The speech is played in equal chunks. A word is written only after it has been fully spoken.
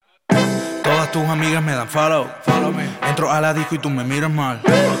Todas tus amigas me dan follow. Entro a la disco y tú me miras mal.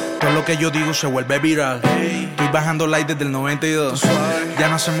 Todo lo que yo digo se vuelve viral. Estoy bajando like desde el 92. Ya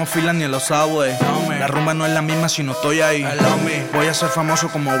no hacemos filas ni en los subways. La rumba no es la misma si no estoy ahí. Voy a ser famoso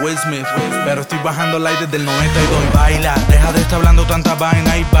como Will Smith, pero estoy bajando like desde el 92. Y baila, deja de estar hablando tanta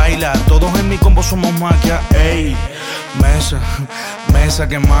vaina y baila. Todos en mi combo somos maquia, ey. Mesa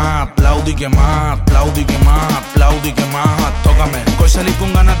que más, aplaude y que más, aplaude y que más, aplaude y que más. Tócame, hoy salí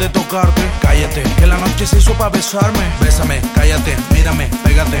con ganas de tocarte. Cállate, que la noche se hizo pa' besarme. Bésame, cállate, mírame,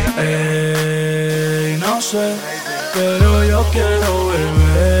 pégate. Ey, no sé, pero yo quiero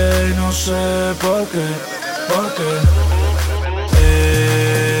beber. No sé por qué,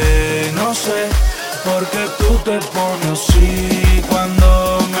 no sé, porque tú te pones así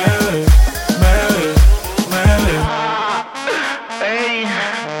cuando me ves.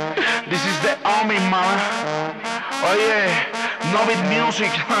 This is the homie, man. Oye,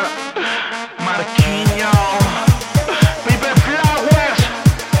 NoBeatMusic, Marquinho, Pipe Florez.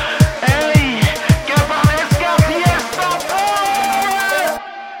 Ey, que parezca fiesta,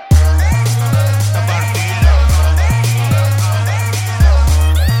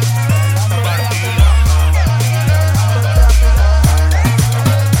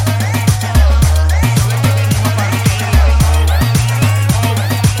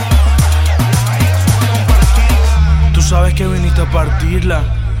 sabes que viniste a partirla,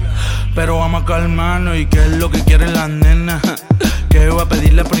 pero vamos a calmarnos. ¿Y qué es lo que quieren las nenas? Que va a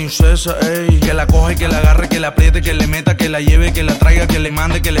pedir la princesa, ey. Que la coja y que la agarre, que la apriete, que le meta, que la lleve, que la traiga, que le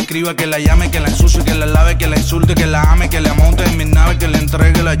mande, que la escriba, que la llame, que la ensucie, que la lave, que la insulte, que la ame, que la monte en mi nave, que le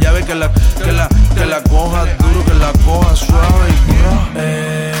entregue la llave, que la coja duro, que la coja suave.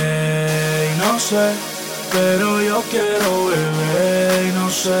 Ey, no sé, pero yo quiero beber. No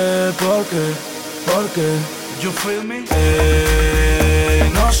sé por qué. You feel me?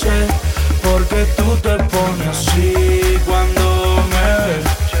 No sé, porque tú te pones así cuando me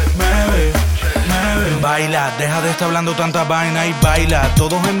ves. Baila, deja de estar hablando tanta vaina y baila.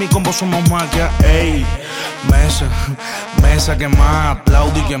 Todos en mi combo somos maquia, ey. Mesa que más,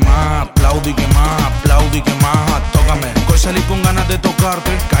 aplaude y que más, aplaude y que más, aplaude y que más. Tócame, hoy salí con ganas de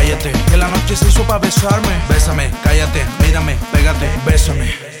tocarte. Cállate, que la noche se hizo pa' besarme. Bésame, cállate, mírame, pégate.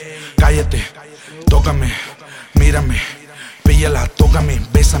 Bésame, cállate, tócame. Mírame, píllala, tócame,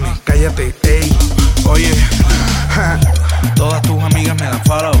 bésame, cállate, ey. Oye, todas tus amigas me dan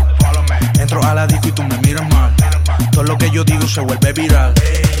follow. Entro a la disco y tú me miras mal. Todo lo que yo digo se vuelve viral.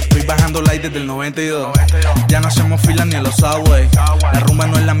 Estoy bajando like desde el 92. Ya no hacemos filas ni en los subways. La rumba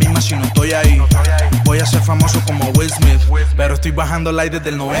no es la misma si no estoy ahí. Voy a ser famoso como Will Smith, pero estoy bajando like desde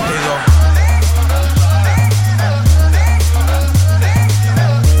el 92.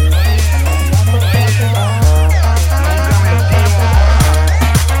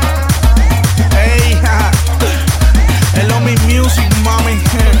 Music, mami.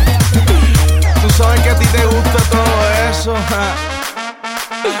 Tú sabes que a ti te gusta todo eso.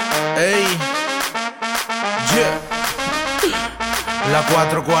 Ey, yeah. La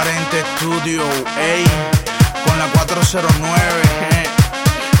 440 Studio, ey, con la 409.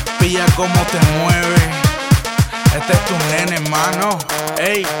 Pilla cómo te mueve. Este es tu nene, hermano.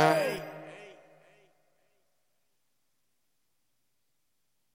 Ey.